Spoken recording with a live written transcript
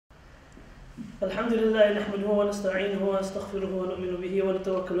الحمد لله نحمده ونستعينه ونستغفره ونؤمن به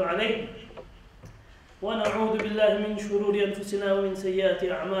ونتوكل عليه ونعوذ بالله من شرور أنفسنا ومن سيئات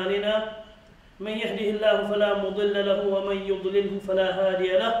أعمالنا من يهده الله فلا مضل له ومن يضلله فلا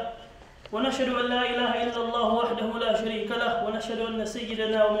هادي له ونشهد أن لا إله إلا الله وحده لا شريك له ونشهد أن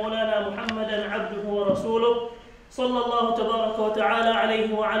سيدنا ومولانا محمدا عبده ورسوله صلى الله تبارك وتعالى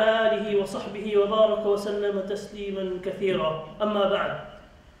عليه وعلى آله وصحبه وبارك وسلم تسليما كثيرا. أما بعد،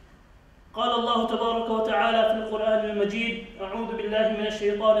 قال الله تبارك وتعالى في القرآن المجيد: أعوذ بالله من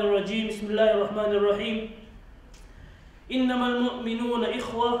الشيطان الرجيم، بسم الله الرحمن الرحيم. إنما المؤمنون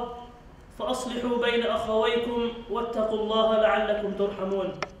إخوة فأصلحوا بين أخويكم واتقوا الله لعلكم ترحمون.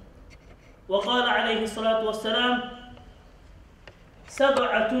 وقال عليه الصلاة والسلام: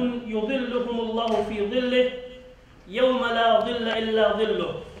 سبعة يظلهم الله في ظله يوم لا ظل إلا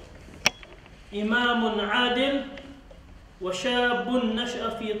ظله، إمام عادل وشاب نشأ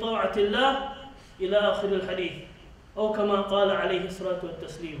في طاعة الله، إلى آخر الحديث، أو كما قال عليه الصلاة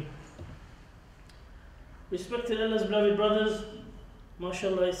والتسليم. Respected Allah's beloved brothers,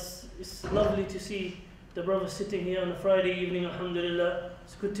 mashallah, it's lovely to see the brothers sitting here on a Friday evening, alhamdulillah.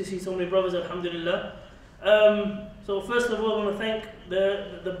 It's good to see so many brothers, alhamdulillah. So first of all, I want to thank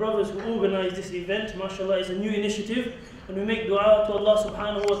the brothers who organized this event. Mashallah, it's a new initiative, and we make dua to Allah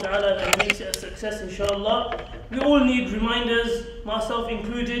subhanahu wa ta'ala that makes it a success, inshallah. We all need reminders, myself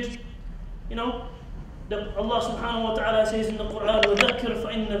included. You know, Allah subhanahu wa ta'ala says in the Quran, وَذَكِّرْ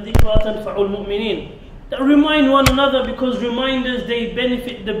فَإِنَّ الذِّكْرَى تَنْفَعُ الْمُؤْمِنِينَ. That remind one another, because reminders, they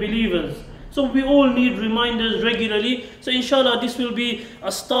benefit the believers. So we all need reminders regularly. So inshallah, this will be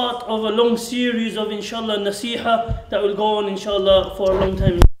a start of a long series of inshallah nasiha that will go on inshallah for a long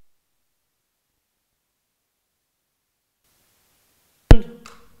time.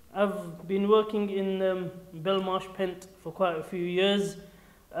 I've been working in Belmarsh Pent for quite a few years.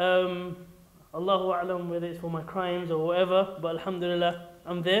 Allahu A'lam whether it's for my crimes or whatever, but alhamdulillah,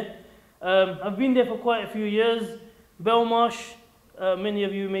 I'm there. I've been there for quite a few years. Belmarsh, many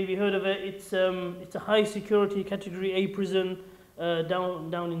of you maybe heard of it. It's a high security category A prison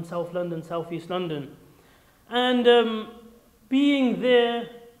down in South London, South East London. And being there,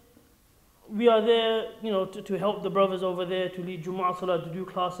 we are there, you know, to help the brothers over there, to lead Jumu'ah Salah, to do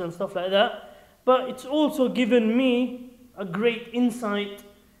classes and stuff like that. But it's also given me a great insight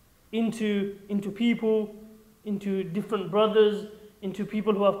into people, into different brothers, into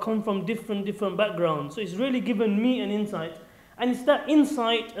people who have come from different backgrounds. So it's really given me an insight. And it's that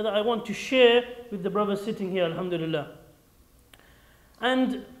insight that I want to share with the brothers sitting here, alhamdulillah.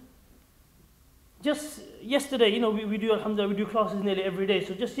 And just yesterday, you know, we do, alhamdulillah, we do classes nearly every day.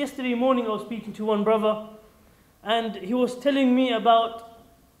 So just yesterday morning, I was speaking to one brother, and he was telling me about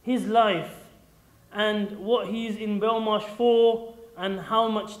his life and what he's in Belmarsh for, and how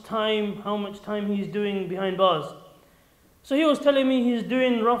much time he's doing behind bars. So he was telling me he's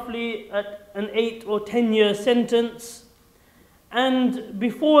doing roughly at an 8 or 10 year sentence. And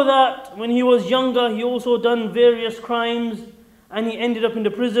before that, when he was younger, he also done various crimes, and he ended up in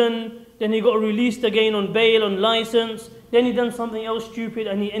the prison. Then he got released again on bail, on license. Then he done something else stupid,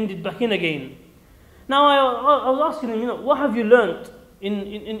 and he ended back in again. Now I was asking him, you know, what have you learnt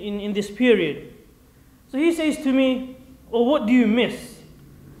in this period? So he says to me, "Oh, what do you miss?"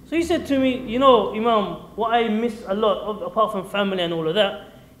 So he said to me, "You know, Imam, what I miss a lot, apart from family and all of that,"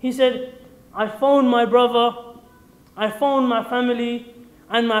 he said, "I phone my brother, I phone my family,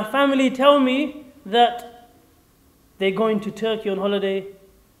 and my family tell me that they're going to Turkey on holiday,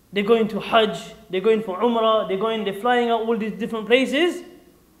 they're going to Hajj, they're going for Umrah, they're flying out all these different places,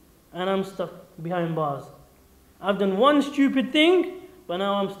 and I'm stuck behind bars. I've done one stupid thing, but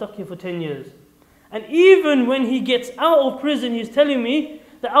now I'm stuck here for 10 years. And even when he gets out of prison, he's telling me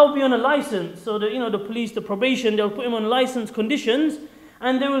that I'll be on a license. So the police, the probation, they'll put him on license conditions,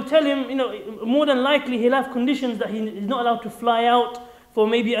 and they will tell him, you know, more than likely he'll have conditions that he's not allowed to fly out for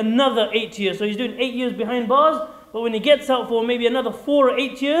maybe another 8 years. So he's doing 8 years behind bars, but when he gets out for maybe another 4 or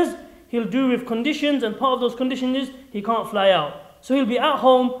 8 years, he'll do with conditions, and part of those conditions is he can't fly out. So he'll be at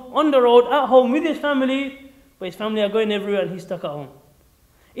home, on the road, at home with his family, but his family are going everywhere and he's stuck at home."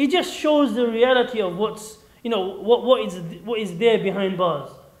 It just shows the reality of what's, you know, what is there behind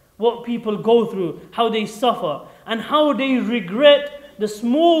bars, what people go through, how they suffer, and how they regret the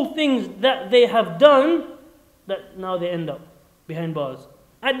small things that they have done, that now they end up behind bars.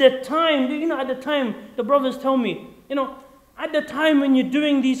 At the time, the brothers tell me, you know, at the time when you're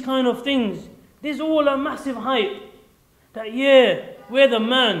doing these kind of things, there's all a massive hype that, yeah, we're the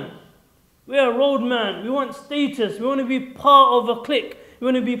man, we're a road man, we want status, we want to be part of a clique, we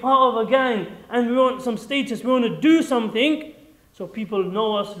want to be part of a gang, and we want some status, we want to do something. So people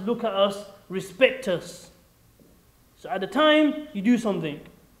know us, look at us, respect us. So at the time, you do something.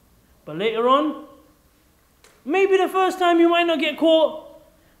 But later on, maybe the first time you might not get caught,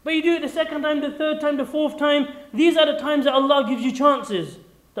 but you do it the second time, the third time, the fourth time. These are the times that Allah gives you chances.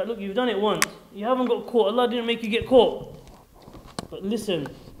 That look, you've done it once. You haven't got caught. Allah didn't make you get caught. But listen,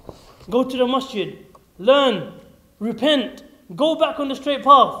 go to the masjid, learn, repent, go back on the straight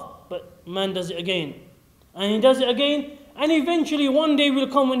path. But man does it again. And he does it again. And eventually one day will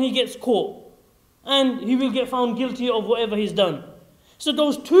come when he gets caught. And he will get found guilty of whatever he's done. So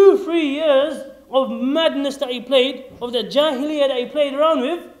those 2-3 years of madness that he played, of the jahiliyyah that he played around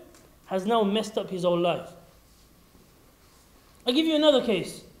with, has now messed up his whole life. I'll give you another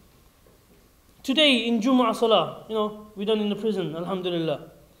case. Today in Jumu'ah Salah, we done in the prison,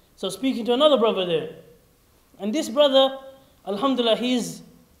 alhamdulillah. So speaking to another brother there. And this brother, alhamdulillah, his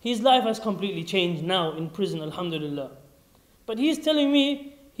life has completely changed now in prison, alhamdulillah. But he's telling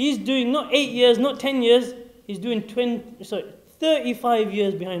me, he's doing not 8 years, not 10 years, he's doing 35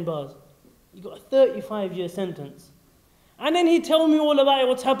 years behind bars. He got a 35-year sentence. And then he tell me all about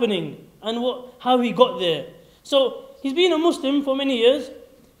what's happening and how he got there. So he's been a Muslim for many years.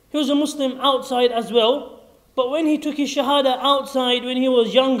 He was a Muslim outside as well. But when he took his shahada outside when he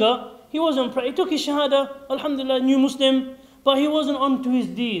was younger, he wasn't he took his shahada, alhamdulillah, new Muslim, but he wasn't onto his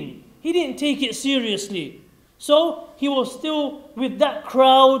deen. He didn't take it seriously. So he was still with that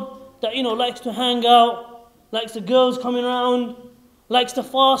crowd that likes to hang out, likes the girls coming around, likes the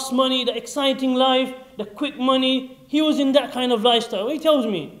fast money, the exciting life, the quick money. He was in that kind of lifestyle, he tells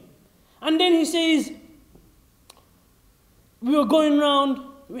me. And then he says, we were going around,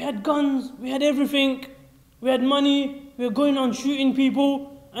 we had guns, we had everything, we had money, we were going around shooting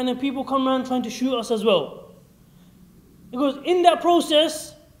people, and then people come around trying to shoot us as well. Because in that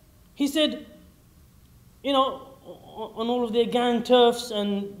process, he said, on all of their gang turfs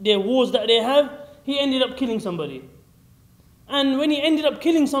and their wars that they have, he ended up killing somebody. And when he ended up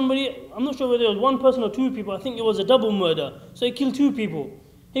killing somebody, I'm not sure whether it was one person or 2 people, I think it was a double murder. So he killed 2 people.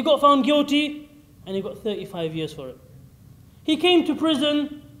 He got found guilty and he got 35 years for it. He came to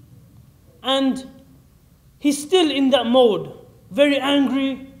prison and he's still in that mode, very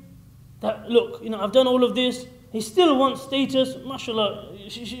angry that, look, I've done all of this. He still wants status, mashallah,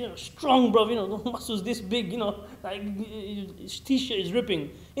 strong, bro, the muscles this big, like his t-shirt is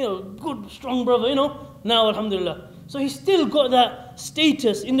ripping, good, strong brother, now alhamdulillah. So he's still got that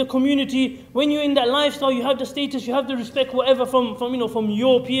status in the community. When you're in that lifestyle, you have the status, you have the respect, whatever, from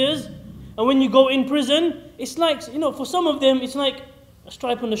your peers. And when you go in prison, it's like, for some of them, it's like a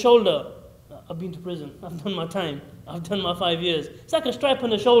stripe on the shoulder. I've been to prison, I've done my time, I've done my 5 years. It's like a stripe on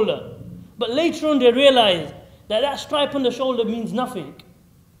the shoulder. But later on they realize that stripe on the shoulder means nothing.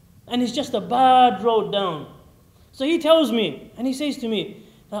 And it's just a bad road down. So he tells me, and he says to me,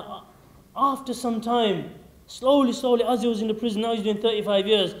 that after some time, slowly, as he was in the prison, now he's doing 35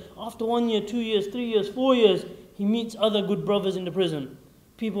 years, after 1 year, 2 years, 3 years, 4 years, he meets other good brothers in the prison.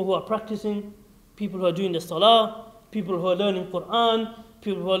 People who are practicing, people who are doing the salah, people who are learning Quran,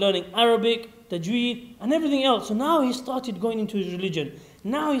 people who are learning Arabic, tajweed, and everything else. So now he started going into his religion.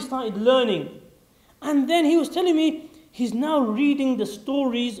 Now he started learning. And then he was telling me, he's now reading the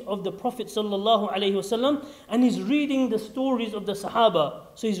stories of the Prophet ﷺ, and he's reading the stories of the Sahaba.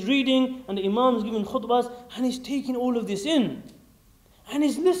 So he's reading, and the Imam is giving khutbahs, and he's taking all of this in. And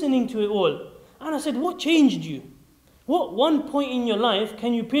he's listening to it all. And I said, what changed you? What one point in your life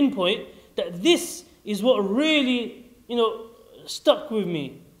can you pinpoint that this is what really, stuck with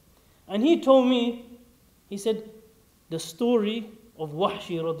me? And he told me, he said, the story of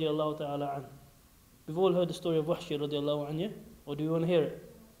Wahshi radiallahu ta'ala anhu. We've all heard the story of Wahshi radiallahu anhu, yeah? Or do you want to hear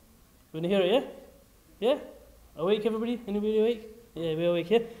it? You want to hear it, yeah? Yeah? Awake everybody? Anybody awake? Yeah, we're awake,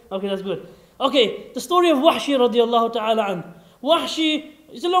 yeah? Okay, that's good. Okay, the story of Wahshi radiallahu ta'ala anhu. Wahshi,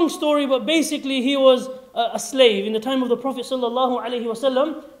 it's a long story, but basically he was a slave in the time of the Prophet sallallahu alaihi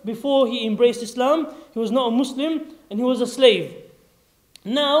wasallam. Before he embraced Islam, he was not a Muslim and he was a slave.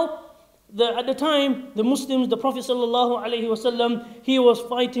 Now, at the time, the Muslims, the Prophet sallallahu alaihi wasallam, he was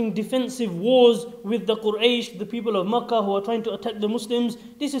fighting defensive wars with the Quraysh, the people of Makkah who are trying to attack the Muslims.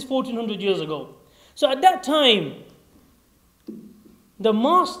 This is 1400 years ago. So at that time, the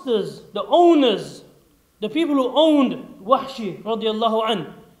masters, the owners, the people who owned Wahshi radiallahu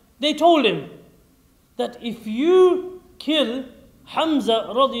anh, they told him that if you kill Hamza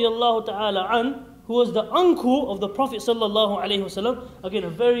radiallahu ta'ala anh, who was the uncle of the Prophet sallallahu alaihi wasallam, again a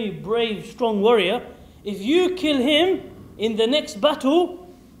very brave, strong warrior, if you kill him in the next battle,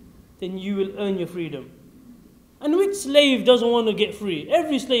 then you will earn your freedom. And which slave doesn't want to get free?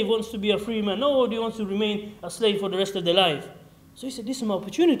 Every slave wants to be a free man. Nobody wants to remain a slave for the rest of their life. So he said, this is my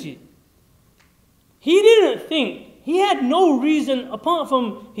opportunity. He didn't think, he had no reason, apart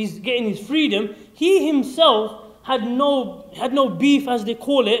from his getting his freedom, he himself had no beef, as they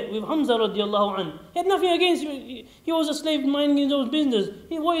call it, with Hamza radiallahu anhu. He had nothing against him. He was a slave minding his own business.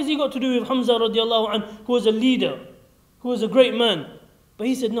 What has he got to do with Hamza radiallahu anhu, who was a leader, who was a great man? But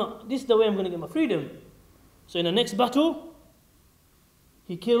he said, no, this is the way I'm going to get my freedom. So in the next battle,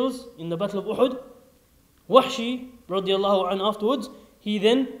 he kills, in the battle of Uhud, Wahshi radiallahu anhu afterwards, he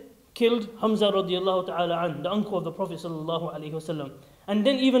then killed Hamza radiallahu ta'ala anhu, the uncle of the Prophet sallallahu alaihi wasallam. And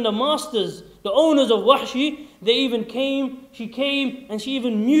then even the masters, the owners of Wahshi, she came and she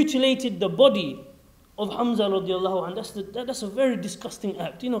even mutilated the body of Hamza radiallahu anhu. That's a very disgusting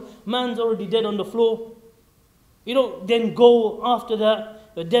act. Man's already dead on the floor. You don't then go after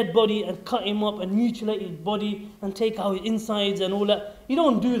that, the dead body, and cut him up and mutilate his body and take out his insides and all that. You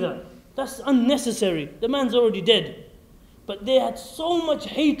don't do that. That's unnecessary. The man's already dead. But they had so much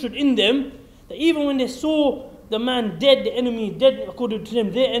hatred in them that even when they saw the man dead, the enemy dead, according to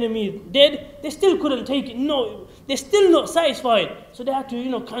them, their enemy dead, they still couldn't take it. No, they're still not satisfied. So they had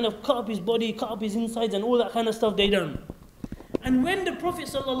to, kind of cut up his body, cut up his insides and all that kind of stuff they done. And when the Prophet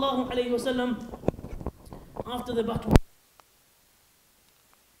sallallahu alaihi wasallam, after the battle,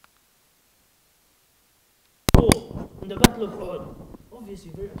 in the battle of Uhud,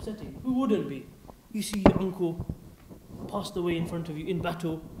 obviously very upsetting. Who wouldn't be? You see your uncle passed away in front of you in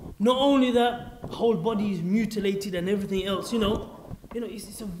battle. Not only that, the whole body is mutilated and everything else.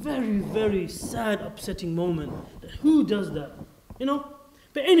 It's a very, very sad, upsetting moment. Who does that?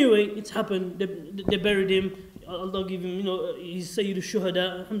 But anyway, it's happened. They buried him. Allah give him, he's Sayyid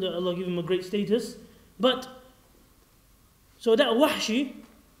al-Shuhada. Alhamdulillah, Allah give him a great status. But so that Wahshi,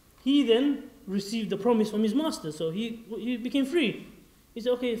 he then received the promise from his master. So he became free. He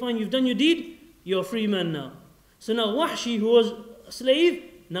said, okay, fine, you've done your deed. You're a free man now. So now Wahshi, who was a slave,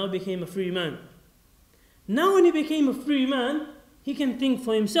 now became a free man. Now when he became a free man, he can think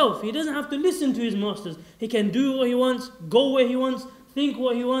for himself. He doesn't have to listen to his masters. He can do what he wants, go where he wants, think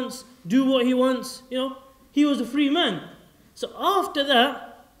what he wants, do what he wants. He was a free man. So after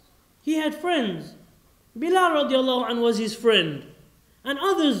that, he had friends. Bilal radiallahu anhu was his friend. And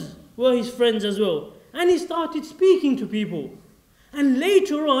others were his friends as well. And he started speaking to people. And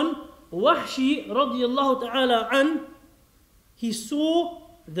later on, Wahshi radiallahu ta'ala an, he saw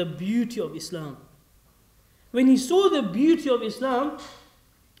the beauty of Islam. When he saw the beauty of Islam,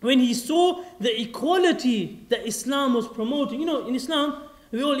 when he saw the equality that Islam was promoting, in Islam,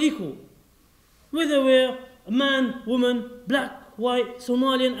 we're all equal. Whether we're a man, woman, black, white,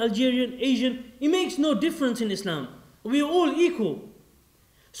 Somalian, Algerian, Asian, it makes no difference in Islam. We're all equal.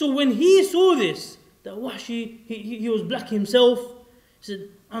 So when he saw this, that Wahshi, he was black himself, he said,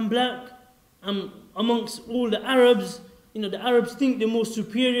 I'm black, I'm amongst all the Arabs. The Arabs think they're more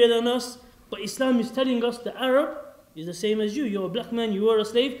superior than us, but Islam is telling us the Arab is the same as you. You're a black man, you are a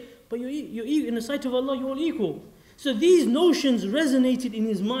slave, but you're in the sight of Allah, you're all equal. So these notions resonated in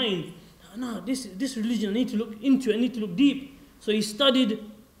his mind. No, this religion I need to look into, I need to look deep. So he studied,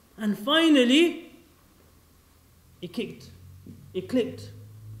 and finally, it clicked,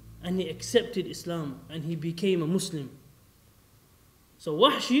 and he accepted Islam, and he became a Muslim. So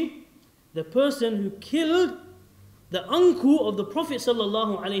Wahshi, the person who killed the uncle of the Prophet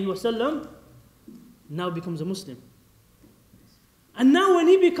sallallahu alaihi wasallam, now becomes a Muslim. And now when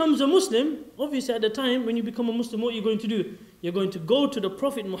he becomes a Muslim, obviously at the time when you become a Muslim, what are you going to do? You're going to go to the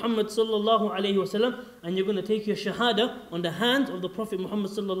Prophet Muhammad sallallahu alaihi wasallam, and you're going to take your shahada on the hands of the Prophet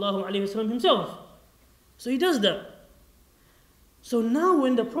Muhammad sallallahu alaihi wasallam himself. So he does that. So now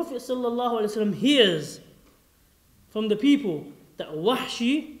when the Prophet sallallahu alaihi wasallam hears from the people that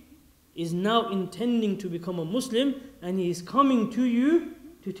Wahshi is now intending to become a Muslim and he is coming to you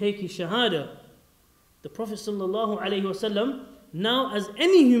to take his shahada, the Prophet sallallahu alaihi wasallam, now as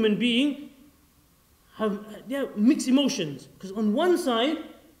any human being, have mixed emotions. Because on one side,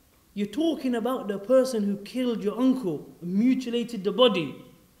 you're talking about the person who killed your uncle, mutilated the body.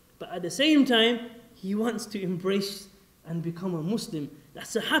 But at the same time, he wants to embrace and become a Muslim.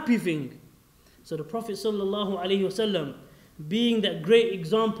 That's a happy thing. So the Prophet sallallahu alaihi wasallam, being that great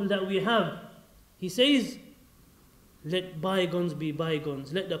example that we have, he says, let bygones be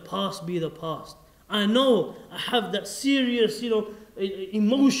bygones, let the past be the past. I know I have that serious,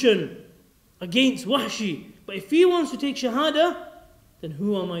 emotion against Wahshi, but if he wants to take shahada, then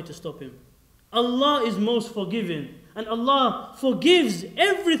who am I to stop him? Allah is most forgiving, and Allah forgives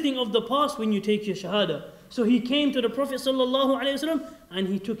everything of the past when you take your shahada. So he came to the Prophet sallallahu alaihi wasallam and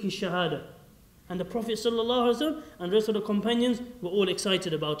he took his shahada. And the Prophet sallallahu alaihi wasallam and the rest of the companions were all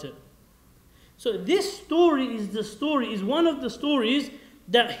excited about it. So this story is one of the stories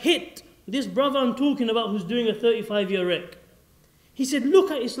that hit this brother I'm talking about who's doing a 35-year rec. He said, look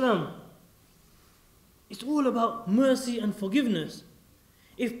at Islam. It's all about mercy and forgiveness.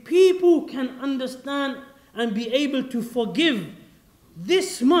 If people can understand and be able to forgive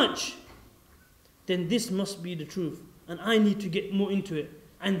this much, then this must be the truth. And I need to get more into it.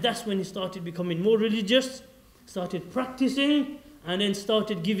 And that's when he started becoming more religious, started practicing, and then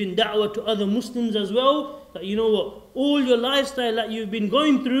started giving da'wah to other Muslims as well. That, you know what, all your lifestyle that you've been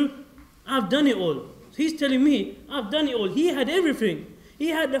going through, I've done it all. So he's telling me, I've done it all. He had everything. He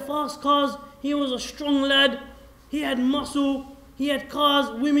had the fast cars, he was a strong lad, he had muscle, he had cars,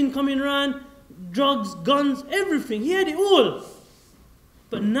 women coming around, drugs, guns, everything. He had it all.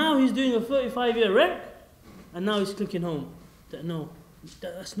 But now he's doing a 35-year rec, and now he's clicking home. That no,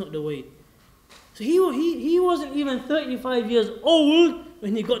 that's not the way. So he wasn't even 35 years old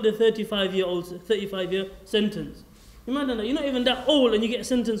when he got the 35-year sentence. Imagine that, you're not even that old and you get a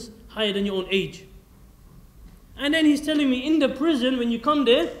sentence higher than your own age. And then he's telling me in the prison, when you come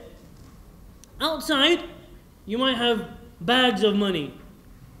there, outside, you might have bags of money.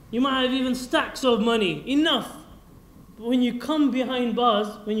 You might have even stacks of money, enough. But when you come behind bars,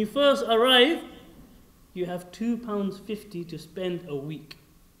 when you first arrive, you have £2.50 to spend a week.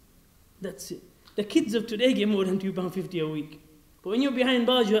 That's it. The kids of today get more than £2.50 a week. But when you're behind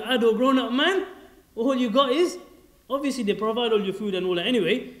bars, you're an adult grown-up man, all you got is, obviously they provide all your food and all that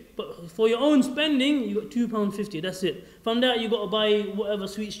anyway, but for your own spending, you got £2.50, that's it. From that, you got to buy whatever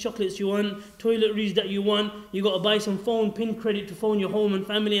sweets, chocolates you want, toiletries that you want, you got to buy some phone pin credit to phone your home and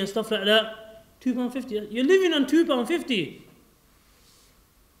family and stuff like that. £2.50, you're living on £2.50.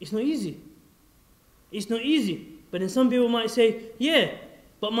 It's not easy. It's not easy. But then some people might say, yeah,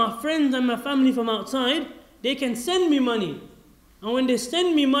 but my friends and my family from outside, they can send me money. And when they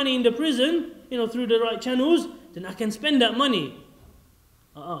send me money in the prison, through the right channels, then I can spend that money.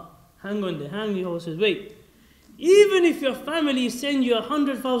 Hang on there, hang your horses, wait. Even if your family send you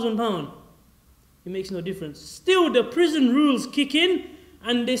 £100,000, it makes no difference. Still the prison rules kick in,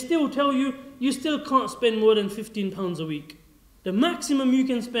 and they still tell you, you still can't spend more than £15 a week. The maximum you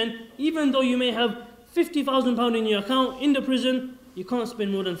can spend, even though you may have £50,000 in your account in the prison, you can't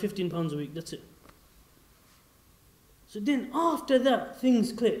spend more than £15 a week, that's it. So then after that,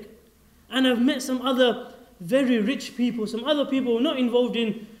 things click. And I've met some other very rich people, some other people not involved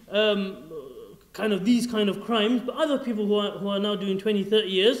in these kind of crimes, but other people who are now doing 20, 30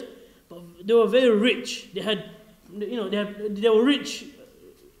 years, but they were very rich. They had, they were rich,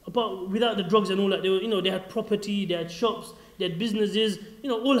 without the drugs and all that. They had property, they had shops, they had businesses,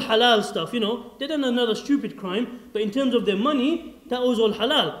 all halal stuff. They done another stupid crime, but in terms of their money, that was all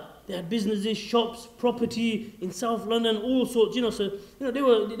halal. They had businesses, shops, property in South London, all sorts, So, they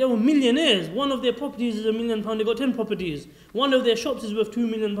were millionaires. One of their properties is £1 million, they got 10 properties. One of their shops is worth £2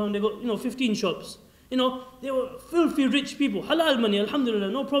 million, they got, 15 shops. They were filthy rich people. Halal money, alhamdulillah,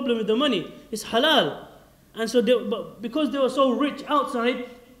 no problem with the money. It's halal. And so, but because they were so rich outside,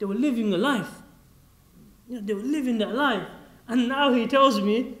 they were living a life. They were living that life. And now he tells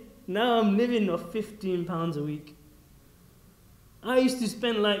me, now I'm living off £15 a week. I used to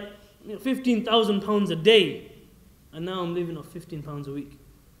spend like £15,000 a day, and now I'm living off £15 a week.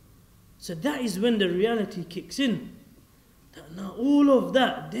 So that is when the reality kicks in. That now all of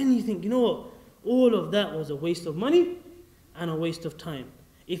that, then you think, all of that was a waste of money and a waste of time.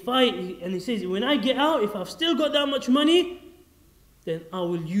 And he says, when I get out, if I've still got that much money, then I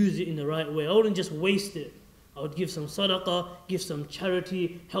will use it in the right way. I wouldn't just waste it. I would give some sadaqah, give some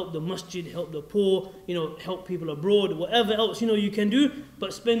charity, help the masjid, help the poor, help people abroad, whatever else, you can do,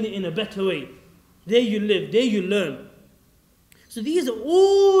 but spend it in a better way. There you live, there you learn. So these are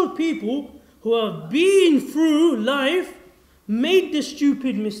all people who have been through life, made the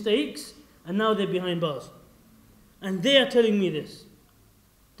stupid mistakes, and now they're behind bars. And they are telling me this,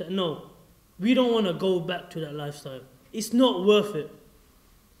 that no, we don't want to go back to that lifestyle. It's not worth it.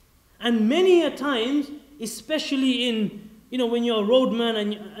 And many a times, especially in, when you're a roadman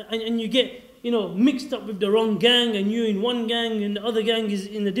and you get, mixed up with the wrong gang, and you're in one gang and the other gang is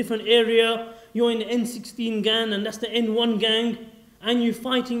in a different area, you're in the N16 gang and that's the N1 gang, and you're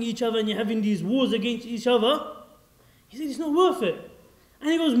fighting each other and you're having these wars against each other. He said, it's not worth it. And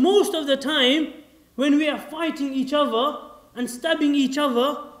he goes, most of the time, when we are fighting each other and stabbing each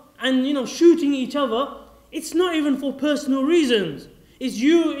other and, shooting each other, it's not even for personal reasons. It's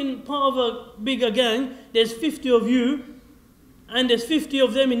you in part of a bigger gang, there's 50 of you, and there's 50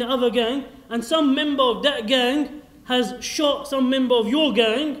 of them in the other gang, and some member of that gang has shot some member of your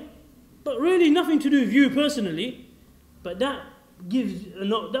gang, but really nothing to do with you personally. But that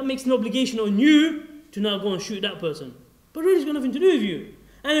that makes an obligation on you to now go and shoot that person. But really it's got nothing to do with you.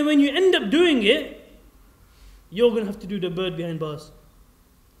 And then when you end up doing it, you're going to have to do the bird behind bars.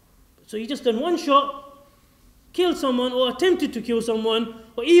 So you just done one shot, killed someone or attempted to kill someone,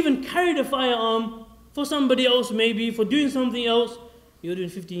 or even carried a firearm for somebody else, maybe for doing something else, you're doing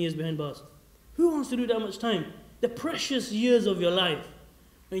 15 years behind bars. Who wants to do that much time? The precious years of your life.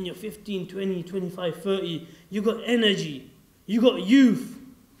 When you're 15, 20, 25, 30, you got energy, you got youth,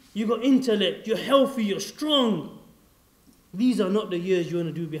 you got intellect, you're healthy, you're strong. These are not the years you want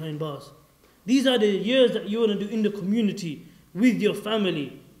to do behind bars. These are the years that you want to do in the community, with your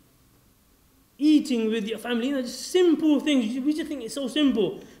family. Eating with your family, just simple things. We just think it's so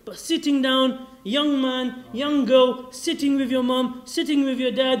simple. But sitting down, young man, young girl, sitting with your mum, sitting with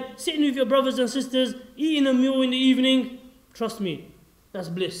your dad, sitting with your brothers and sisters, eating a meal in the evening, trust me, that's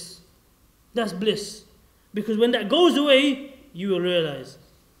bliss. That's bliss. Because when that goes away, you will realize.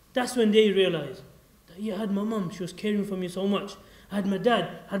 That's when they realize that, yeah, I had my mum, she was caring for me so much. I had my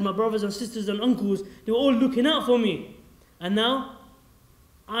dad, I had my brothers and sisters and uncles, they were all looking out for me. And now,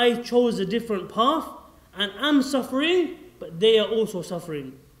 I chose a different path, and I'm suffering, but they are also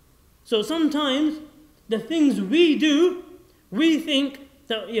suffering. So sometimes, the things we do, we think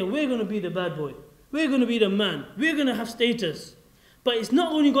that, yeah, we're going to be the bad boy. We're going to be the man. We're going to have status. But it's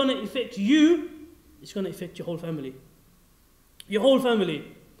not only going to affect you, it's going to affect your whole family. Your whole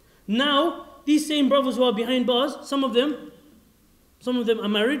family. Now, these same brothers who are behind bars, some of them are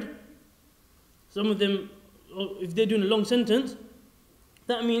married. Some of them, if they're doing a long sentence,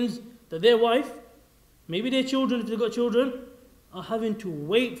 that means that their wife, maybe their children, if they've got children, are having to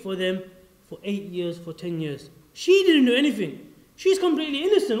wait for them for 8 years, for 10 years. She didn't do anything. She's completely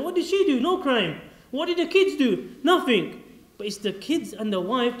innocent. What did she do? No crime. What did the kids do? Nothing. But it's the kids and the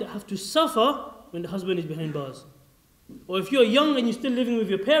wife that have to suffer when the husband is behind bars. Or if you're young and you're still living with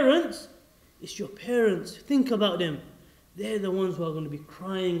your parents, it's your parents. Think about them. They're the ones who are going to be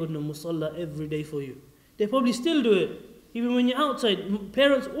crying on the musalla every day for you. They probably still do it. Even when you're outside,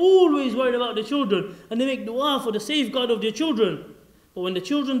 parents always worried about their children, and they make dua for the safeguard of their children. But when the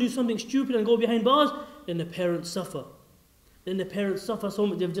children do something stupid and go behind bars, then the parents suffer. Then the parents suffer so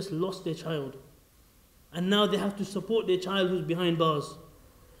much they've just lost their child. And now they have to support their child who's behind bars.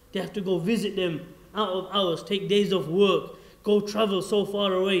 They have to go visit them out of hours, take days off work, go travel so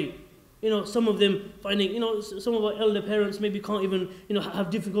far away. Some of them finding, some of our elder parents maybe can't even, have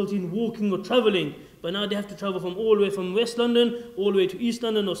difficulty in walking or traveling. But now they have to travel from all the way from West London, all the way to East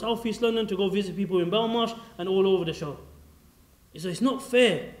London or South East London to go visit people in Belmarsh and all over the show. So it's not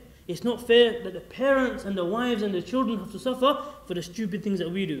fair. It's not fair that the parents and the wives and the children have to suffer for the stupid things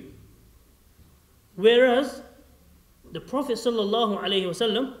that we do. Whereas, the Prophet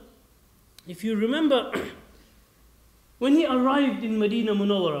ﷺ, if you remember, when he arrived in Medina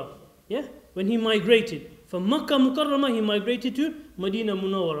Munawwara, when he migrated from Makkah Mukarramah, he migrated to Medina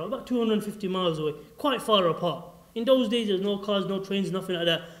Munawwara, about 250 miles away, quite far apart. In those days, there's no cars, no trains, nothing like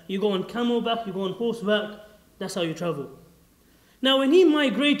that. You go on camelback, you go on horseback, that's how you travel. Now, when he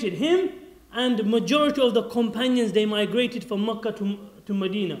migrated, him and the majority of the companions, they migrated from Makkah to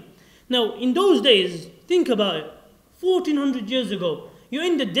Medina. Now, in those days, think about it, 1400 years ago, you're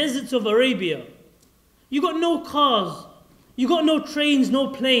in the deserts of Arabia. You got no cars, you got no trains, no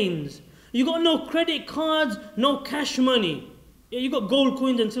planes. You got no credit cards, no cash money. Yeah, you got gold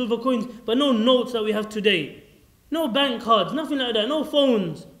coins and silver coins, but no notes that we have today. No bank cards, nothing like that, no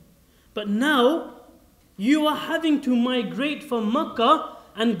phones. But now, you are having to migrate from Makkah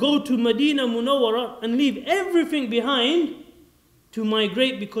and go to Medina Munawwara and leave everything behind to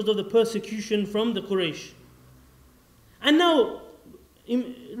migrate because of the persecution from the Quraysh. And now,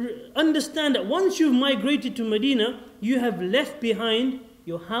 understand that once you've migrated to Medina, you have left behind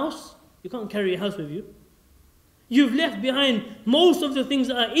your house. You can't carry your house with you. You've left behind most of the things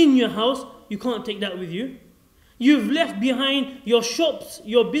that are in your house. You can't take that with you. You've left behind your shops,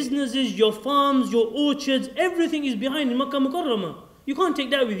 your businesses, your farms, your orchards. Everything is behind in Makkah Mukarramah. You can't take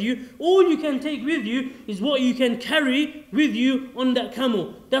that with you. All you can take with you is what you can carry with you on that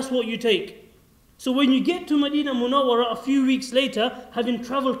camel. That's what you take. So when you get to Medina Munawwara a few weeks later, having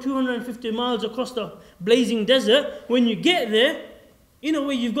traveled 250 miles across the blazing desert, when you get there, in a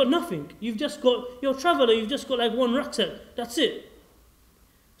way you've got nothing. You've just got, you're a traveler, you've just got like one rucksack. That's it.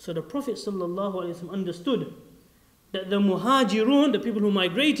 So the Prophet ﷺ understood that the muhajirun, the people who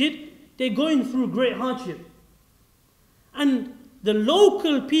migrated, they're going through great hardship. And the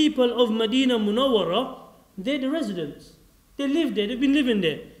local people of Medina Munawwara, they're the residents. They live there, they've been living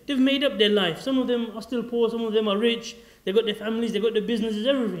there. They've made up their life. Some of them are still poor, some of them are rich. They've got their families, they've got their businesses,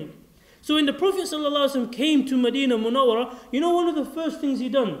 everything. So when the Prophet ﷺ came to Medina Munawwara, one of the first things he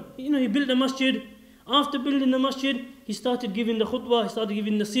done, he built a masjid. After building the masjid, he started giving the khutbah, he started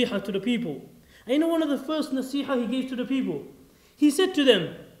giving nasiha to the people. And one of the first nasiha he gave to the people, he said to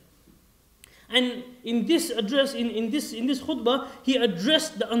them, and in this address, in this khutbah, he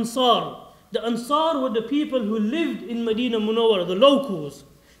addressed the Ansar. The Ansar were the people who lived in Medina Munawwara, the locals.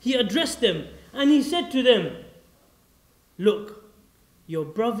 He addressed them and he said to them, look, your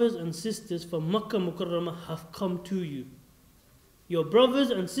brothers and sisters from Makkah Mukarramah have come to you. Your brothers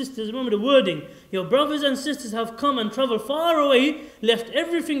and sisters, remember the wording, your brothers and sisters have come and traveled far away, left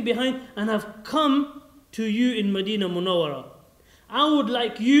everything behind and have come to you in Medina Munawwara. I would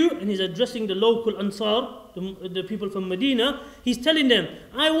like you, and he's addressing the local Ansar, the people from Medina, he's telling them,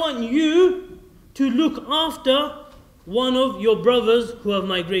 I want you to look after one of your brothers who have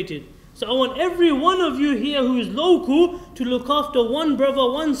migrated. So I want every one of you here who is local to look after one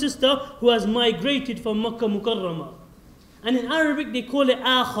brother, one sister who has migrated from Makkah Mukarramah. And in Arabic they call it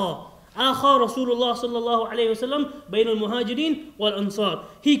Akha. Akha Rasulullah sallallahu alayhi wa sallam bayn al-muhajirin wal-ansar.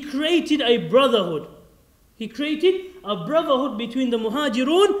 He created a brotherhood. He created a brotherhood between the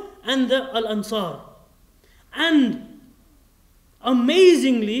muhajirun and the al-ansar. And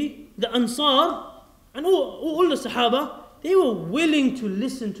amazingly, the ansar and all the sahaba, they were willing to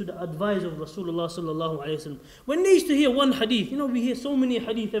listen to the advice of Rasulullah sallallahu alayhi wa sallam. When they used to hear one hadith, we hear so many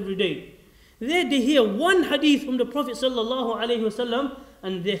hadith every day. There they hear one hadith from the Prophet sallallahu alayhi wa sallam,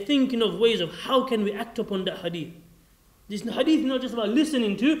 and they're thinking of ways of how can we act upon that hadith. This hadith is not just about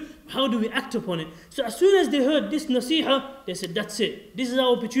listening to, how do we act upon it? So as soon as they heard this nasiha, they said, that's it. This is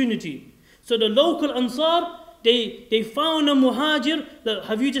our opportunity. So the local Ansar, they found a muhajir that,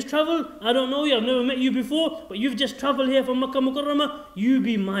 have you just traveled? I don't know you, I've never met you before, but you've just traveled here from Makkah Mukarramah. You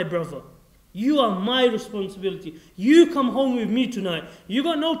be my brother. You are my responsibility. You come home with me tonight. You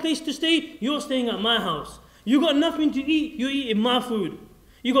got no place to stay, you're staying at my house. You got nothing to eat, you're eating my food.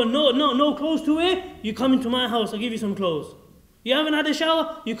 You got no clothes to wear, you come into my house, I'll give you some clothes. You haven't had a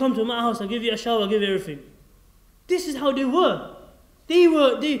shower, you come to my house, I'll give you a shower, I'll give you everything. This is how they were. They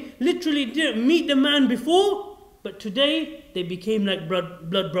literally didn't meet the man before, but today they became like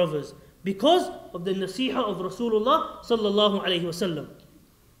blood brothers because of the nasiha of Rasulullah sallallahu alayhi wasallam.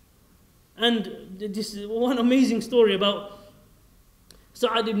 And this is one amazing story about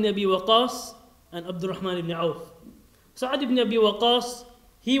Sa'ad ibn Abi Waqas and Abdurrahman ibn Auf. Sa'ad ibn Abi Waqas,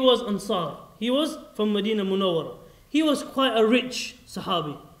 he was Ansar. He was from Medina Munawwara. He was quite a rich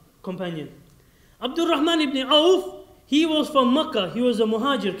Sahabi, companion. Abdurrahman ibn Auf, he was from Makkah. He was a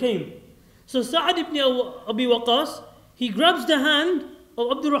muhajir, came. So Sa'ad ibn Abi Waqas, he grabs the hand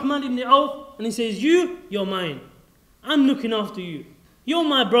of Abdurrahman ibn Auf and he says, you're mine. I'm looking after you. You're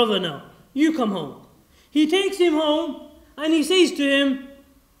my brother now. You come home. He takes him home and he says to him,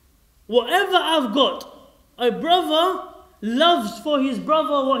 whatever I've got, a brother loves for his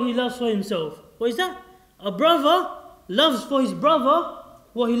brother what he loves for himself. What is that? A brother loves for his brother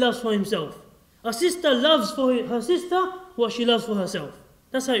what he loves for himself. A sister loves for her sister what she loves for herself.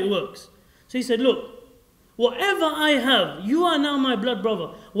 That's how it works. So he said, look, whatever I have, you are now my blood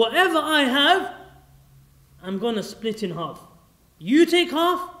brother. Whatever I have, I'm going to split in half. You take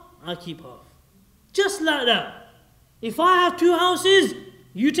half, I keep half. Just like that. If I have 2 houses,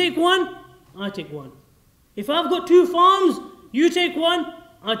 you take 1, I take 1. If I've got 2 farms, you take 1,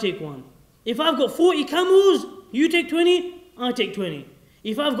 I take 1. If I've got 40 camels, you take 20, I take 20.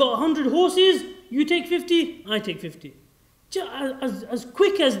 If I've got 100 horses, you take 50, I take 50. Just as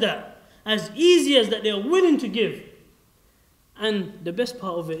quick as that, as easy as that, they are willing to give. And the best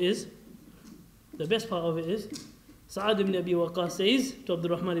part of it is, Sa'ad ibn Abi Waqqas says to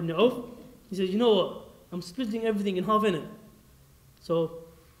Abdurrahman ibn Auf, he says, you know what, I'm splitting everything in half, innit? So,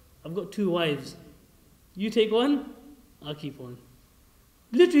 I've got 2 wives. You take 1, I'll keep 1.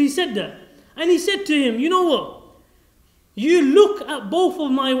 Literally, he said that. And he said to him, you know what? You look at both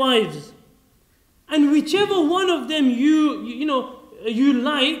of my wives, and whichever one of them you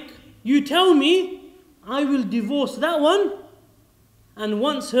like, you tell me, I will divorce that one, and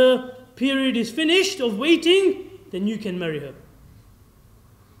once her period is finished of waiting, then you can marry her.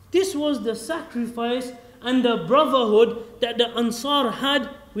 This was the sacrifice and the brotherhood that the Ansar had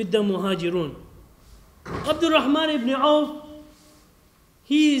with the Muhajirun. Abdurrahman ibn Auf,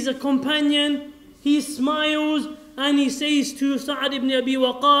 he is a companion, he smiles and he says to Sa'ad ibn Abi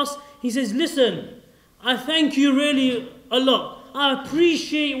Waqqas, he says, listen, I thank you really a lot. I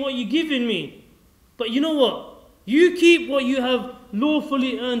appreciate what you're giving me. But you know what? You keep what you have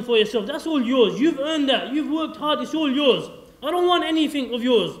lawfully earned for yourself. That's all yours. You've earned that. You've worked hard. It's all yours. I don't want anything of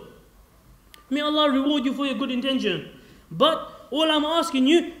yours. May Allah reward you for your good intention. But All I'm asking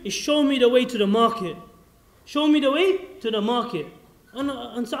you is show me the way to the market. Show me the way to the market.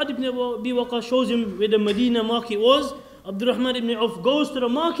 And Sa'd ibn Abi Waqqas shows him where the Medina market was. Abdurrahman ibn Auf goes to the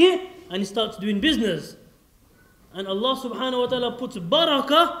market and he starts doing business. And Allah subhanahu wa ta'ala puts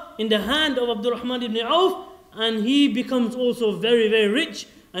barakah in the hand of Abdurrahman ibn Auf, and he becomes also very, very rich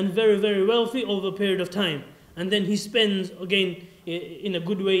and very, very wealthy over a period of time. And then he spends again in a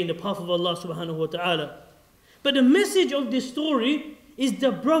good way in the path of Allah subhanahu wa ta'ala. But the message of this story is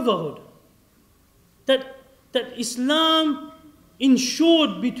the brotherhood that Islam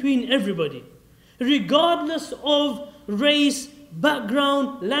ensured between everybody, regardless of race,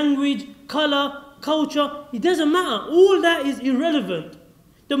 background, language, color, culture. It doesn't matter. All that is irrelevant.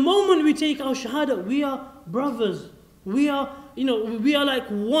 The moment we take our shahada, we are brothers. We are like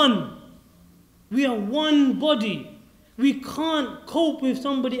one. We are one body. We can't cope with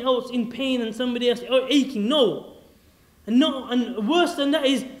somebody else in pain and somebody else aching. No. And worse than that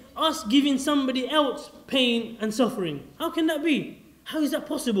is us giving somebody else pain and suffering. How can that be? How is that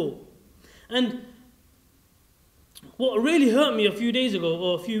possible? And what really hurt me a few days ago,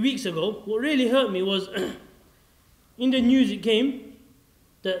 or a few weeks ago, what really hurt me was in the news it came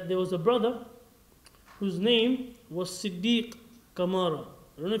that there was a brother whose name was Siddiq Kamara.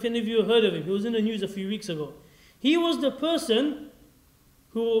 I don't know if any of you have heard of him. He was in the news a few weeks ago. He was the person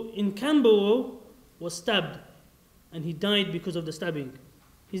who in Camberwell was stabbed, and he died because of the stabbing.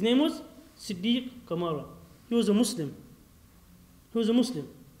 His name was Siddiq Kamara. He was a Muslim. He was a Muslim.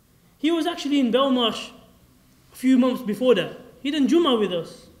 He was actually in Belmarsh a few months before that. He did Jummah with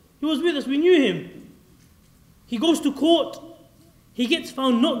us. He was with us. We knew him. He goes to court. He gets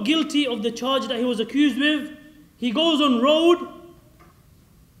found not guilty of the charge that he was accused with. He goes on road.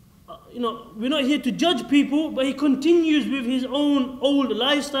 We're not here to judge people, but he continues with his own old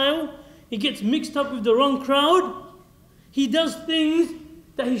lifestyle. He gets mixed up with the wrong crowd. He does things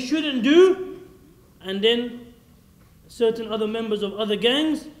that he shouldn't do. And then certain other members of other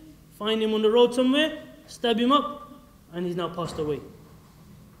gangs find him on the road somewhere, stab him up, and he's now passed away.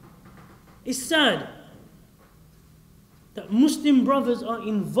 It's sad that Muslim brothers are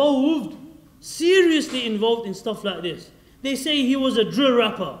involved, seriously involved in stuff like this. They say he was a drill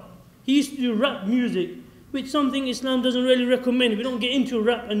rapper. He used to do rap music, which is something Islam doesn't really recommend. We don't get into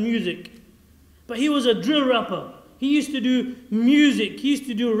rap and music. But he was a drill rapper. He used to do music. He used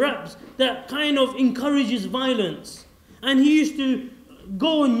to do raps that kind of encourages violence. And he used to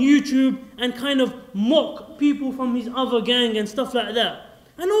go on YouTube and kind of mock people from his other gang and stuff like that.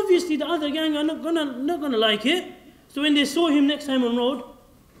 And obviously the other gang are not gonna like it. So when they saw him next time on road,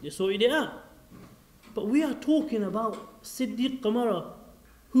 they sorted it out. But we are talking about Siddiq Kamara,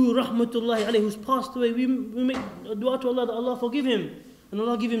 who rahmatullahi alayhi, who's passed away. We make dua to Allah that Allah forgive him. And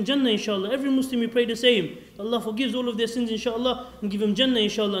Allah give him Jannah inshallah. Every Muslim we pray the same. Allah forgives all of their sins inshallah and give him Jannah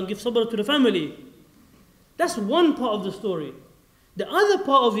inshallah and give sabr to the family. That's one part of the story. The other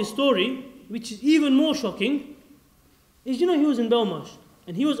part of his story, which is even more shocking, is he was in Belmarsh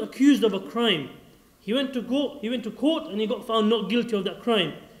and he was accused of a crime. He went to court and he got found not guilty of that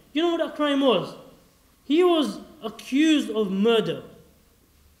crime. You know what that crime was? He was accused of murder.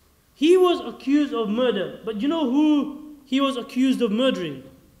 He was accused of murder. But you know who he was accused of murdering?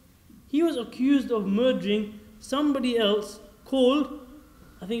 He was accused of murdering somebody else called,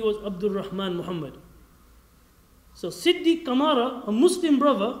 I think it was Abdurrahman Muhammad. So Siddiq Kamara, a Muslim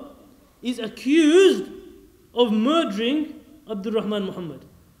brother, is accused of murdering Abdurrahman Muhammad,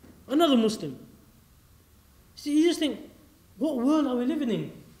 another Muslim. See, you just think, what world are we living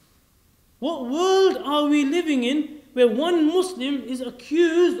in? What world are we living in where one Muslim is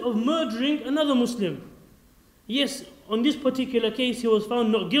accused of murdering another Muslim? Yes, on this particular case he was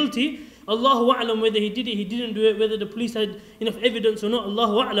found not guilty. Allahu A'lam whether he did it, he didn't do it, whether the police had enough evidence or not,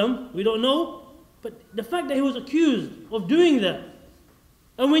 Allahu A'lam, we don't know. But the fact that he was accused of doing that.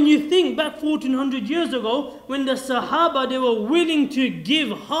 And when you think back 1400 years ago, when the Sahaba, they were willing to give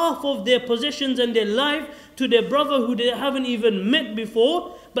half of their possessions and their life to their brother who they haven't even met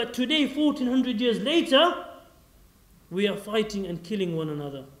before, but today, 1400 years later, we are fighting and killing one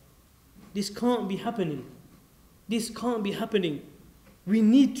another. This can't be happening. This can't be happening. We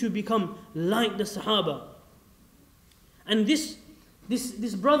need to become like the Sahaba. And this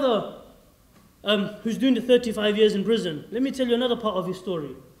brother who's doing the 35 years in prison, let me tell you another part of his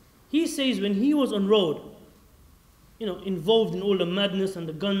story. He says when he was on road, involved in all the madness and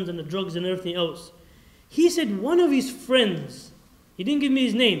the guns and the drugs and everything else, he said one of his friends, he didn't give me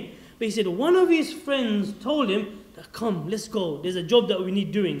his name, but he said one of his friends told him, come, let's go, there's a job that we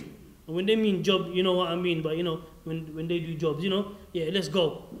need doing. And when they mean job, you know what I mean, but when they do jobs, yeah, let's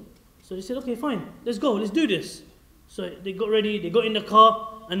go. So he said, okay, fine, let's go, let's do this. So they got ready, they got in the car,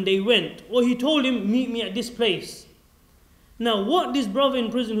 and they went. Or he told him, meet me at this place. Now, what this brother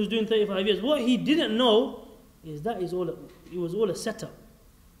in prison who's doing 35 years, what he didn't know is that it was all a setup.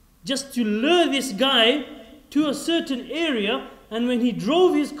 Just to lure this guy to a certain area, and when he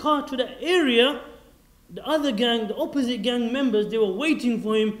drove his car to that area, the other gang, the opposite gang members, they were waiting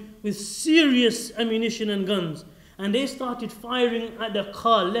for him with serious ammunition and guns. And they started firing at the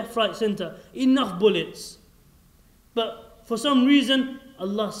car, left, right, center, enough bullets. But for some reason,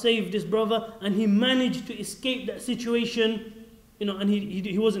 Allah saved this brother, and he managed to escape that situation, and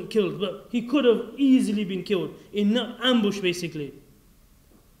he wasn't killed, but he could have easily been killed in an ambush, basically.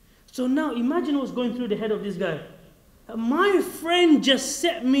 So now imagine what's going through the head of this guy. My friend just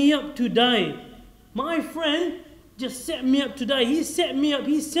set me up to die. My friend just set me up to die. He set me up,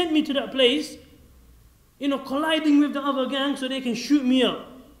 he sent me to that place, colliding with the other gang so they can shoot me up.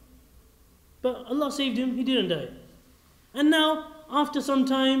 But Allah saved him, he didn't die. And now, after some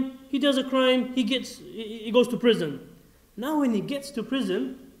time, he does a crime, he goes to prison. Now when he gets to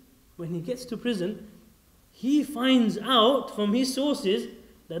prison, he finds out from his sources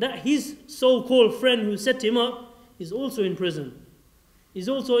that his so-called friend who set him up is also in prison. He's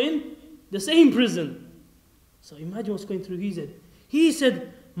also in the same prison. So imagine what's going through his head. He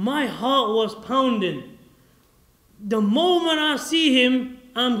said, my heart was pounding. The moment I see him,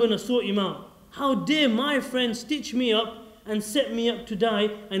 I'm going to sort him out. How dare my friend stitch me up and set me up to die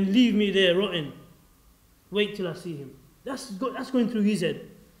and leave me there rotten. Wait till I see him. That's going through his head.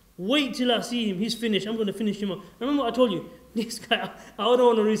 Wait till I see him. He's finished. I'm going to finish him up. Remember what I told you? This guy, I don't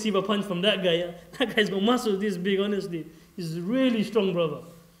want to receive a punch from that guy. Yeah? That guy's got muscles this big, honestly. He's a really strong brother.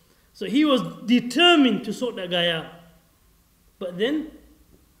 So he was determined to sort that guy out. But then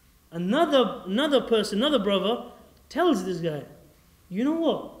another brother tells this guy, you know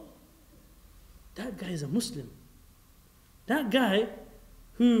what? That guy is a Muslim. That guy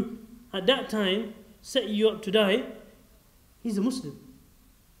who at that time set you up to die, he's a Muslim.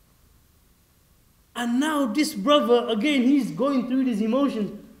 And now this brother, again, he's going through these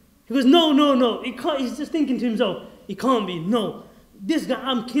emotions. He goes, no, he can't. He's just thinking to himself, it can't be, no. This guy,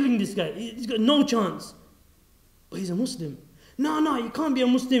 I'm killing this guy. He's got no chance. But he's a Muslim. No, he can't be a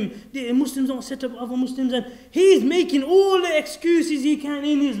Muslim. The Muslims don't set up other Muslims. And he's making all the excuses he can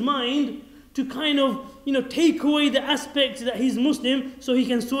in his mind to kind of, take away the aspects that he's Muslim so he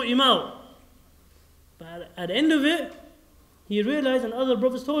can sort him out. But at the end of it, he realized, and other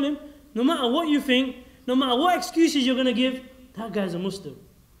brothers told him, no matter what you think, no matter what excuses you're going to give, that guy's a Muslim.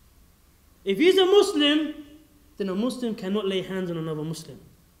 If he's a Muslim, then a Muslim cannot lay hands on another Muslim.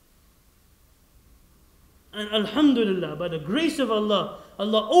 And alhamdulillah, by the grace of Allah,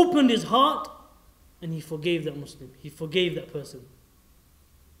 Allah opened his heart and he forgave that Muslim. He forgave that person.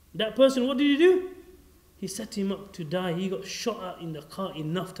 That person, what did he do? He set him up to die. He got shot at in the car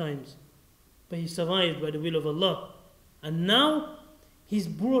enough times. But he survived by the will of Allah. And now, he's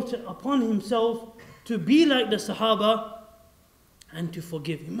brought it upon himself to be like the Sahaba and to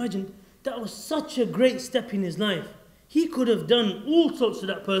forgive. Imagine, that was such a great step in his life. He could have done all sorts to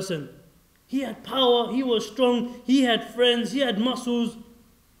that person. He had power, he was strong, he had friends, he had muscles.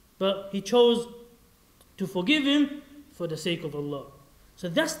 But he chose to forgive him for the sake of Allah. So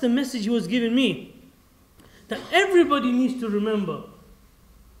that's the message he was giving me. That everybody needs to remember.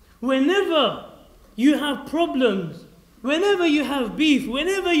 Whenever you have problems, whenever you have beef,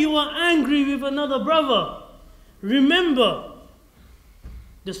 whenever you are angry with another brother, remember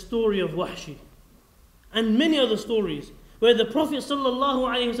the story of Wahshi and many other stories where the Prophet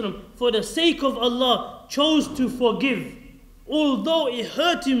ﷺ, for the sake of Allah, chose to forgive. Although it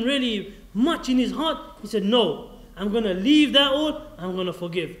hurt him really much in his heart, he said, no, I'm going to leave that all, I'm going to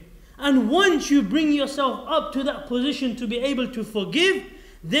forgive. And once you bring yourself up to that position to be able to forgive,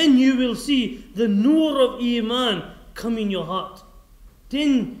 then you will see the nur of Iman come in your heart.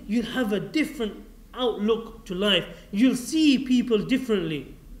 Then you'll have a different outlook to life. You'll see people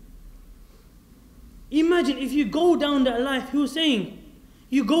differently. Imagine if you go down that life, he was saying,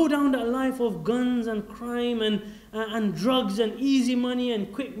 you go down that life of guns and crime and drugs and easy money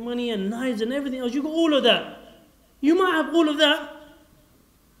and quick money and knives and everything else. You got all of that. You might have all of that,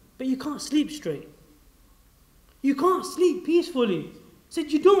 but you can't sleep straight. You can't sleep peacefully.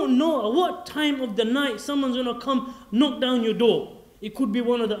 Said you don't know at what time of the night someone's going to come knock down your door. It could be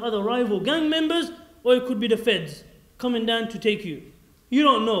one of the other rival gang members, or it could be the feds coming down to take you. You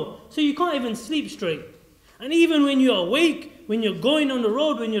don't know. So you can't even sleep straight. And even when you're awake, when you're going on the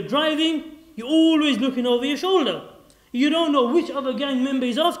road, when you're driving, you're always looking over your shoulder. You don't know which other gang member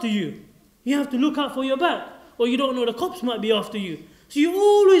is after you. You have to look out for your back. Or you don't know the cops might be after you. So you're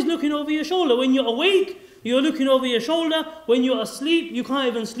always looking over your shoulder. When you're awake, You're looking over your shoulder. When you're asleep, you can't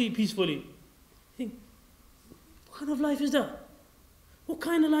even sleep peacefully. You think, what kind of life is that? What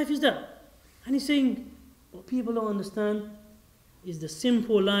kind of life is that? And he's saying, what people don't understand is the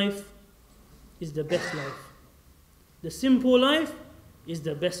simple life is the best life. The simple life is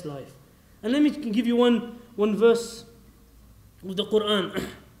the best life. And let me give you one verse of the Quran.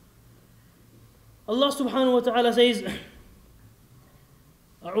 Allah subhanahu wa ta'ala says,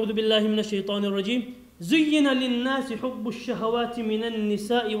 أعوذ بالله من الشيطان الرجيم زين للناس حب الشهوات من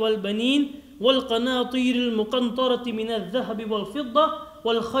النساء والبنين والقناطير المقنطرة من الذهب والفضة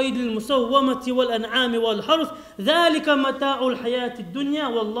والخيل المسومة والأنعام والحرث ذلك متاع الحياة الدنيا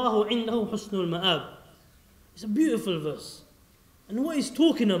والله عنده حسن المآب. It's a beautiful verse. And what it's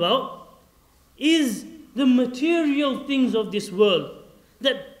talking about is the material things of this world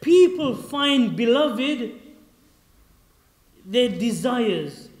that people find beloved, their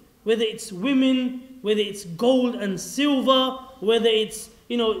desires, whether it's women, whether it's gold and silver, whether it's,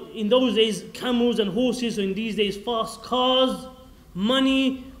 in those days camels and horses, or in these days fast cars,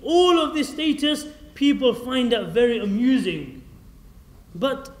 money, all of this status, people find that very amusing.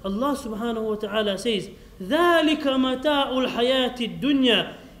 But Allah subhanahu wa ta'ala says, ذَلِكَ مَتَاعُ الْحَيَاةِ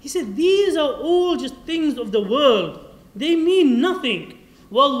الدُّنْيَا. He said, these are all just things of the world. They mean nothing.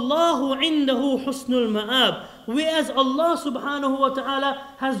 وَاللَّهُ عِنْدَهُ حُسْنُ الْمَآبِ. Whereas Allah subhanahu wa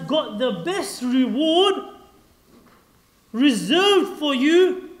ta'ala has got the best reward reserved for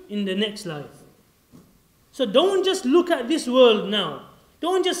you in the next life. So don't just look at this world now.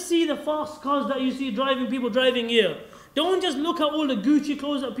 Don't just see the fast cars that you see people driving here. Don't just look at all the Gucci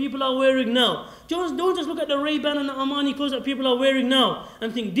clothes that people are wearing now. Don't just look at the Ray-Ban and the Armani clothes that people are wearing now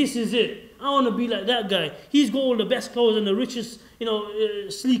and think, this is it. I want to be like that guy. He's got all the best clothes and the richest,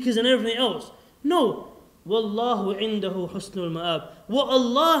 sleekers and everything else. No. Wallahu indahu husnul ma'ab. What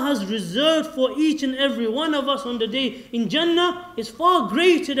Allah has reserved for each and every one of us on the day in Jannah is far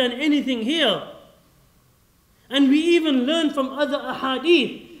greater than anything here. And we even learn from other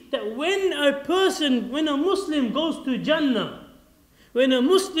ahadith that when a Muslim goes to Jannah, when a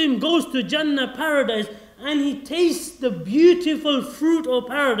Muslim goes to Jannah paradise and he tastes the beautiful fruit of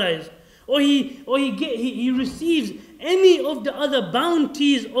paradise, or he receives any of the other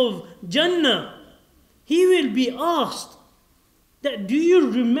bounties of Jannah, he will be asked that, do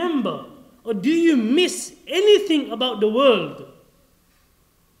you remember or do you miss anything about the world?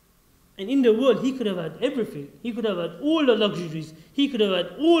 And in the world, he could have had everything. He could have had all the luxuries. He could have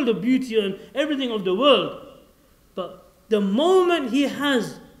had all the beauty and everything of the world. But the moment he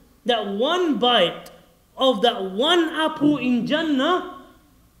has that one bite of that one apple in Jannah,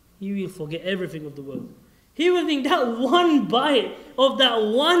 he will forget everything of the world. He will think that one bite of that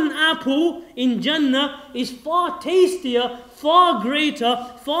one apple in Jannah is far tastier, far greater,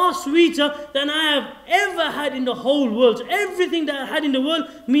 far sweeter than I have ever had in the whole world. So everything that I had in the world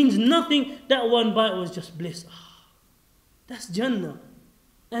means nothing. That one bite was just bliss. That's Jannah.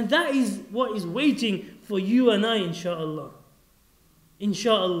 And that is what is waiting for you and I, inshaAllah.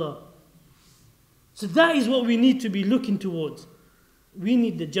 InshaAllah. So that is what we need to be looking towards. We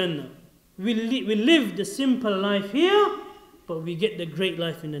need the Jannah. We live the simple life here, but we get the great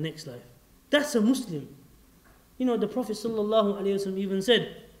life in the next life. That's a Muslim. The Prophet ﷺ even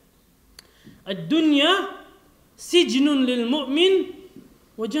said, الدنيا سجن للمؤمن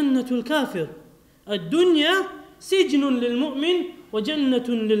وجنة الكافر. الدنيا سجن للمؤمن وجنة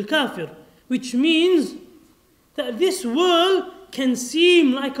للكافر. Which means that this world can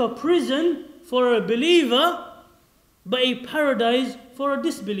seem like a prison for a believer, but a paradise for a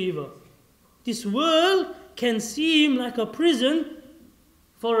disbeliever. This world can seem like a prison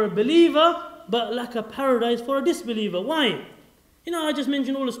for a believer, but like a paradise for a disbeliever. Why? I just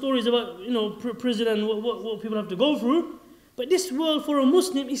mentioned all the stories about, prison and what people have to go through. But this world for a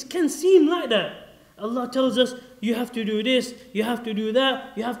Muslim can seem like that. Allah tells us, you have to do this, you have to do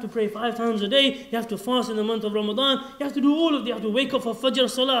that, you have to pray 5 times a day, you have to fast in the month of Ramadan, you have to do all of this, you have to wake up for Fajr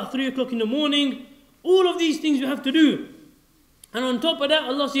Salah at 3 o'clock in the morning. All of these things you have to do. And on top of that,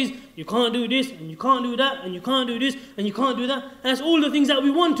 Allah says, you can't do this, and you can't do that, and you can't do this, and you can't do that. And that's all the things that we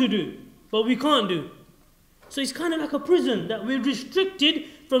want to do, but we can't do. So it's kind of like a prison that we're restricted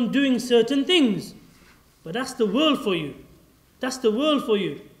from doing certain things. But that's the world for you. That's the world for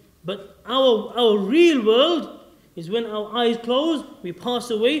you. But our real world is when our eyes close, we pass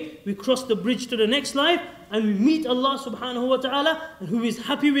away, we cross the bridge to the next life, and we meet Allah subhanahu wa ta'ala, and who is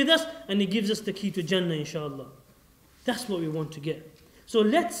happy with us, and He gives us the key to Jannah, inshallah. That's what we want to get. So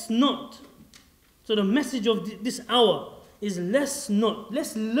let's not. So the message of this hour is let's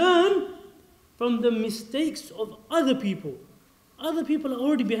learn from the mistakes of other people. Other people are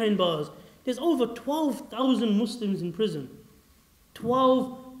already behind bars. There's over 12,000 Muslims in prison.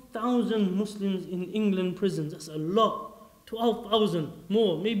 12,000 Muslims in England prisons. That's a lot. 12,000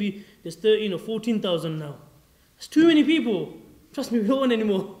 more. Maybe there's 13 or 14,000 now. That's too many people. Trust me, we don't want any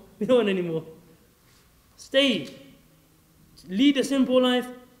more. We don't want any more. Stay. Lead a simple life.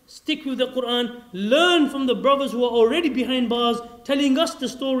 Stick with the Quran. Learn from the brothers who are already behind bars, telling us the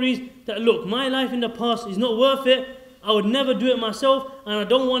stories that, look, my life in the past is not worth it. I would never do it myself, and I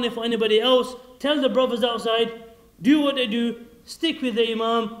don't want it for anybody else. Tell the brothers outside, do what they do, stick with the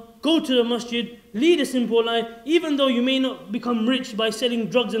Imam, go to the masjid, lead a simple life. Even though you may not become rich by selling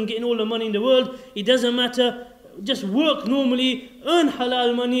drugs and getting all the money in the world, it doesn't matter. Just work normally, earn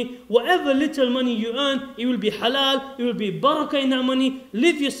halal money. Whatever little money you earn, it will be halal, it will be barakah in that money.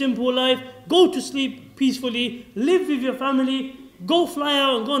 Live your simple life, go to sleep peacefully, live with your family, go fly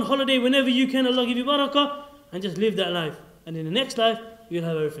out and go on holiday whenever you can. Allah give you barakah, and just live that life. And in the next life, you'll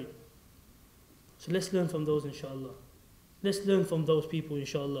have everything. So let's learn from those, inshallah. Let's learn from those people,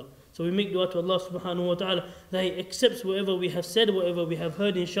 inshallah. So we make dua to Allah subhanahu wa ta'ala that He accepts whatever we have said, whatever we have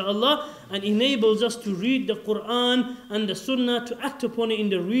heard, inshallah, and enables us to read the Quran and the Sunnah, to act upon it in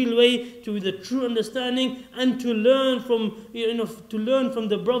the real way, to with the true understanding, and to learn from,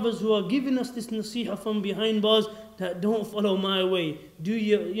 the brothers who are giving us this nasiha from behind bars, that don't follow my way. Do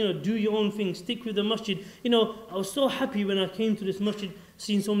your own thing. Stick with the masjid. I was so happy when I came to this masjid,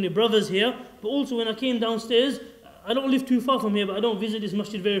 seeing so many brothers here, but also when I came downstairs. I don't live too far from here, but I don't visit this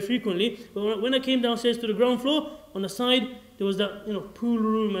masjid very frequently. But when I came downstairs to the ground floor, on the side, there was that pool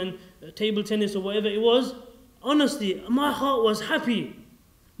room and table tennis or whatever it was. Honestly, my heart was happy.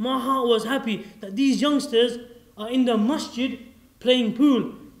 My heart was happy that these youngsters are in the masjid playing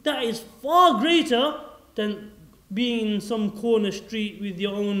pool. That is far greater than being in some corner street with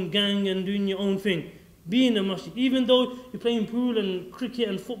your own gang and doing your own thing. Be in the masjid. Even though you're playing pool and cricket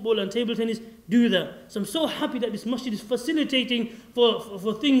and football and table tennis, do that. So I'm so happy that this masjid is facilitating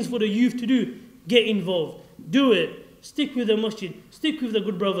for things for the youth to do. Get involved. Do it. Stick with the masjid. Stick with the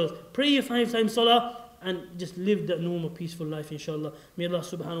good brothers. Pray your 5 times salah and just live that normal, peaceful life, inshallah. May Allah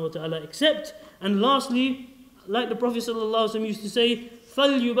subhanahu wa ta'ala accept. And lastly, like the Prophet sallallahu alaihi wasallam used to say,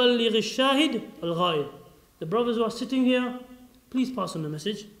 فَلْيُبَلِّغِ الشَّاهِدْ الْغَائِبِ. The brothers who are sitting here, please pass on the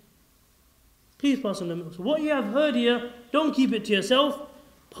message. Please pass on the message. What you have heard here, don't keep it to yourself.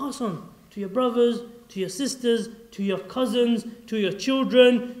 Pass on to your brothers, to your sisters, to your cousins, to your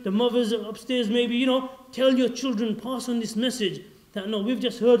children, the mothers upstairs maybe, tell your children, pass on this message. That no, we've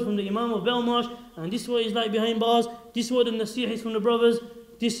just heard from the Imam of Belmarsh, and this is what it's like behind bars, this is what the nasiha is from the brothers,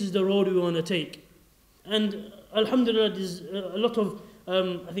 this is the road we want to take. And alhamdulillah, there's a lot of,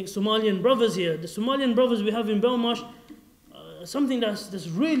 I think, Somalian brothers here. The Somalian brothers we have in Belmarsh, something that's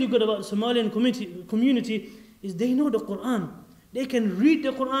really good about the Somalian community is they know the Quran. They can read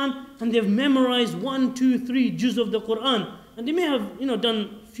the Quran and they've memorized 1, 2, 3 juz of the Quran. And they may have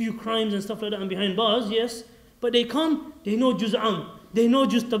done a few crimes and stuff like that and behind bars, yes. But they come, they know juz am, they know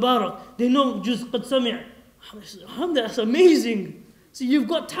juz tabarak, they know juz qad sami'. Alhamdulillah, that's amazing. So you've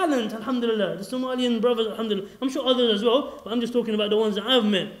got talent, alhamdulillah. The Somalian brothers, alhamdulillah. I'm sure others as well, but I'm just talking about the ones that I've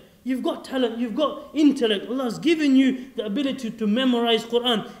met. You've got talent, you've got intellect. Allah has given you the ability to memorize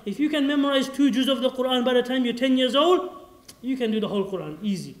Quran. If you can memorize 2 juz of the Quran by the time you're 10 years old, you can do the whole Quran,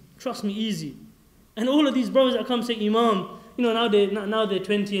 easy. Trust me, easy. And all of these brothers that come say, Imam, now they're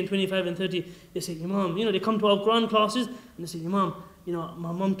 20 and 25 and 30, they say, Imam, they come to our Quran classes, and they say, Imam,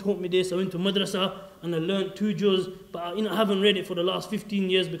 my mum taught me this, I went to madrasa, and I learned 2 juz, but I haven't read it for the last 15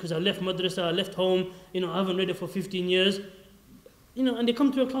 years because I left madrasa, I left home, I haven't read it for 15 years. And they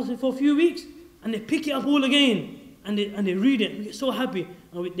come to a class for a few weeks, and they pick it up all again, and they read it, we get so happy,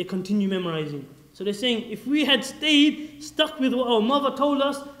 and they continue memorizing. So they're saying, if we had stuck with what our mother told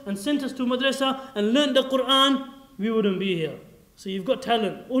us and sent us to madrasa and learned the Quran, we wouldn't be here. So you've got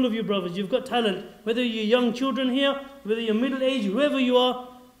talent, all of you brothers, you've got talent. Whether you're young children here, whether you're middle age, whoever you are,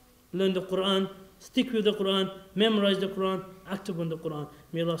 learn the Quran, stick with the Quran, memorize the Quran, act upon the Quran.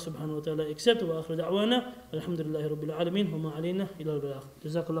 May Allah subhanahu wa ta'ala accept. Wa akhiru da'wana, alhamdulillahi rabbil alameen, wa ma alayna ila al-balagh.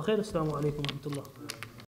 Jazakallah khair, assalamu alaikum wa rahmatullah.